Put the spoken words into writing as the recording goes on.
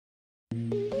Ciara.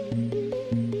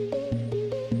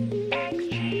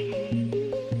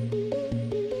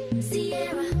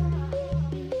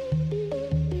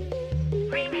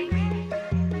 Remixx.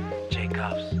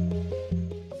 JAKOPS.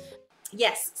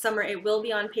 Yes, Summer, it will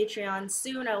be on Patreon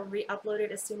soon. I'll re-upload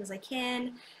it as soon as I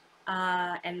can.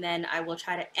 And then I will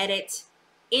try to edit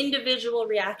individual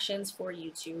reactions for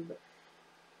YouTube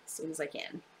as soon as I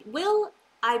can. Will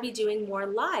I be doing more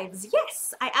lives?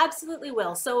 Yes, I absolutely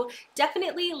will. So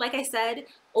definitely, like I said,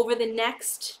 over the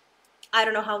next, I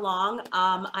don't know how long,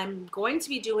 I'm going to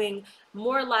be doing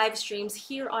more live streams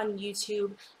here on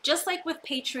YouTube. Just like with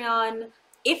Patreon,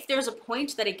 if there's a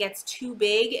point that it gets too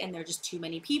big and there are just too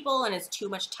many people and it's too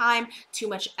much time, too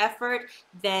much effort,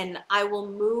 then I will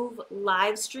move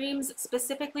live streams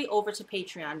specifically over to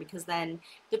Patreon, because then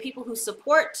the people who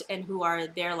support and who are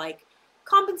there like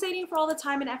compensating for all the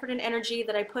time and effort and energy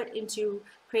that I put into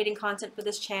creating content for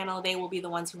this channel, they will be the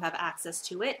ones who have access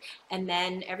to it, and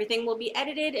then everything will be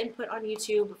edited and put on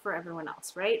YouTube for everyone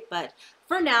else, right? But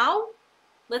for now,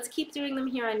 let's keep doing them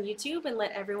here on YouTube and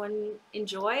let everyone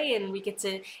enjoy, and we get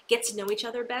to know each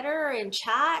other better and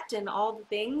chat and all the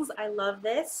things. I love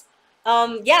this.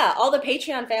 Yeah, all the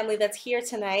Patreon family that's here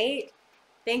tonight,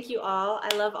 thank you all.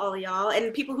 I love all of y'all,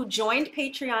 and people who joined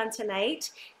Patreon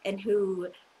tonight and who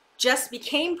just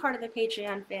became part of the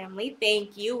Patreon family,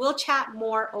 thank you. We'll chat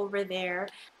more over there.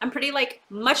 I'm pretty like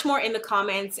much more in the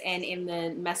comments and in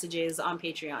the messages on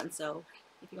Patreon, so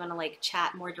if you want to like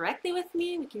chat more directly with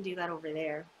me, we can do that over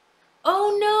there.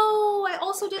 Oh no, I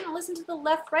also didn't listen to the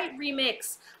Left Right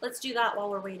remix. Let's do that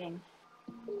while we're waiting.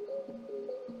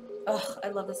 Oh, I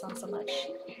love this song so much.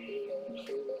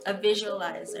 A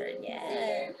visualizer,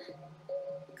 yeah.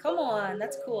 Come on,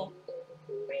 that's cool.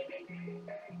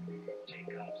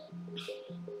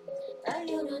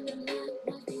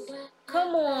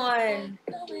 Come on.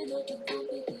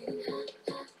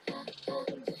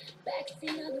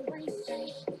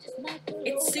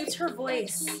 It suits her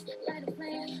voice.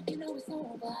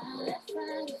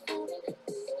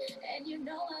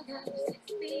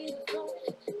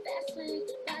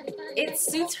 It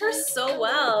suits her so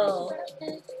well.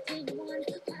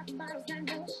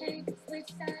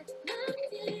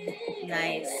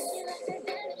 Nice.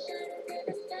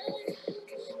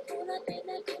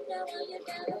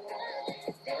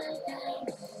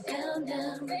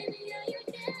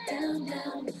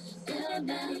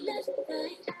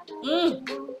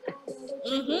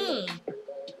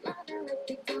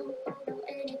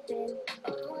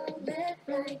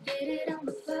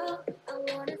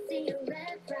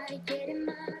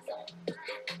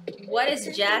 What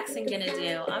is Jackson gonna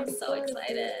do? I'm so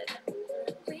excited.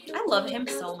 I love him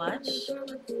so much.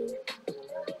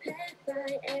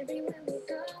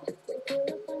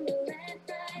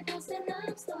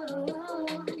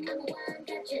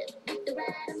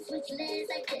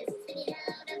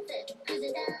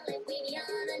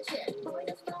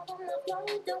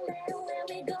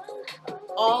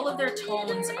 All of their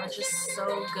tones are just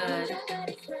so good.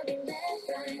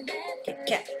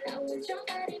 Okay.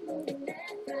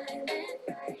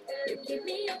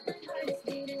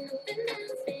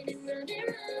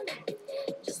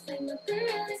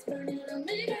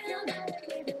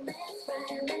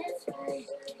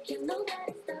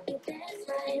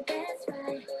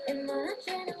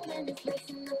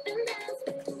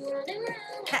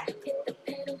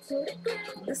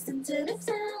 Listen to the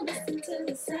sound, listen to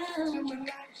the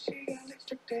sound.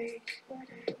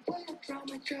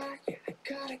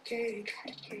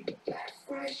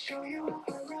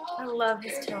 I love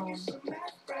his tone.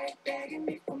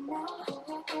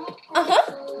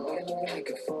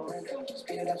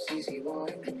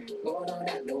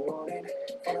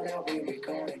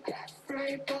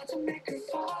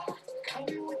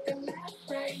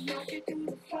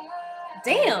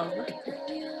 Damn.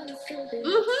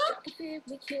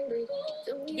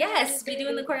 Yes, be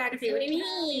doing the choreography. What do you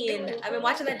mean? I've been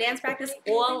watching that dance practice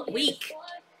all week.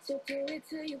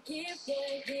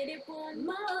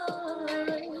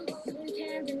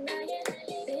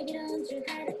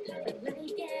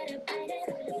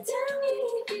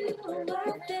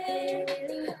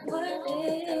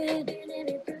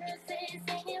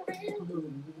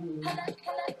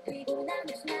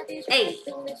 Hey.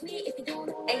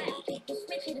 Hey.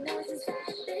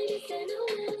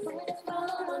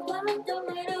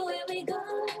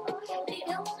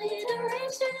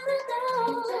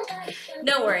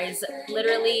 No worries.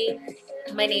 Literally,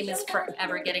 my name is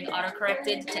forever getting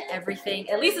autocorrected to everything.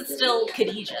 At least it's still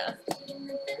Khadija.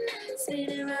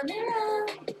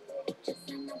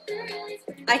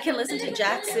 I can listen to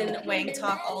Jackson Wang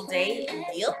talk all day.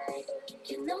 Yep.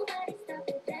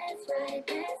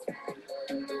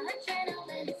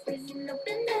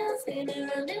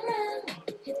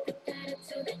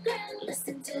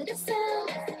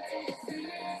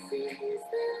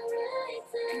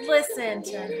 listen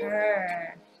to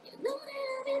her.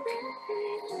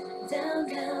 Down,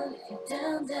 down,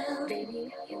 down, down,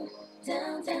 baby.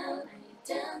 Down, down,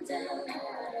 down, down.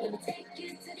 Let me take you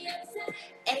to the other side.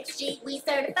 XG, we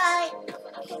certified.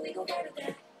 Before we go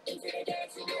further, into the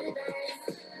dancing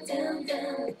universe. Down,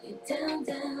 down, down,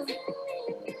 down.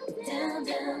 Down,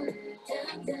 down,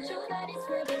 down, down. Your body's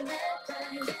moving left,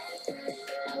 right, left, right.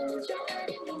 Hold your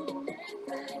body moving left,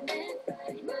 right, left, right.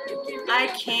 I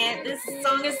can't. This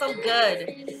song is so good.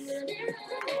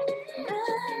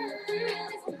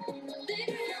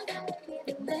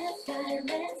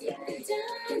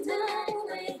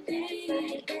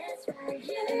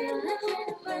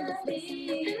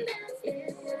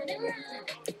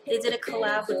 They did a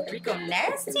collab with Rico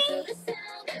Nasty?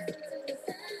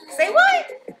 Say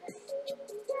what?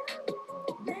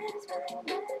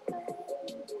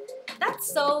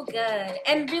 That's so good.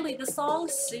 And really, the song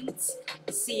suits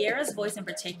Ciara's voice in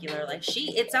particular. Like,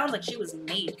 it sounds like she was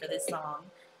made for this song.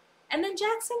 And then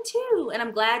Jackson too. And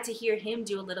I'm glad to hear him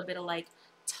do a little bit of like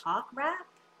talk rap.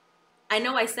 I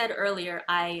know I said earlier,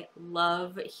 I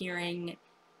love hearing,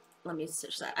 let me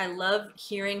switch that. I love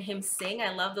hearing him sing.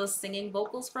 I love those singing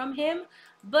vocals from him.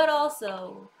 But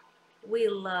also, we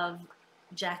love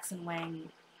Jackson Wang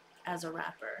as a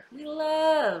rapper. We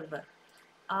love.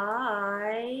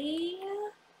 I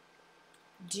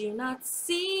do not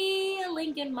see a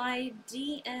link in my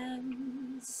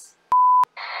DMs.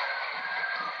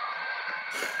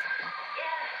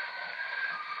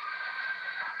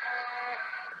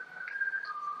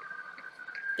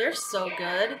 They're so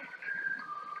good.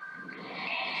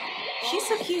 She's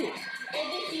so cute.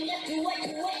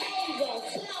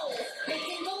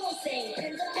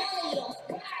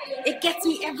 It gets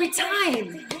me every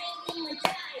time.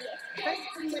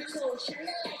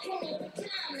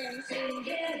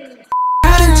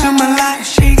 Right into my life,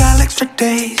 she got legs for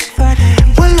days.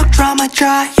 One look, drama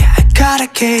dry, yeah, I got a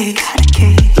case.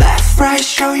 Left, right,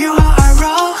 show you how I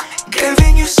roll.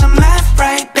 Giving you some left,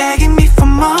 right, begging me for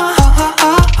more.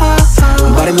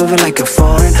 Body moving like a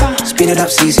foreign. Speed it up,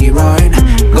 CZ roaring.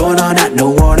 Going on at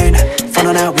no warning. Fun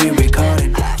on out, we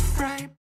recording.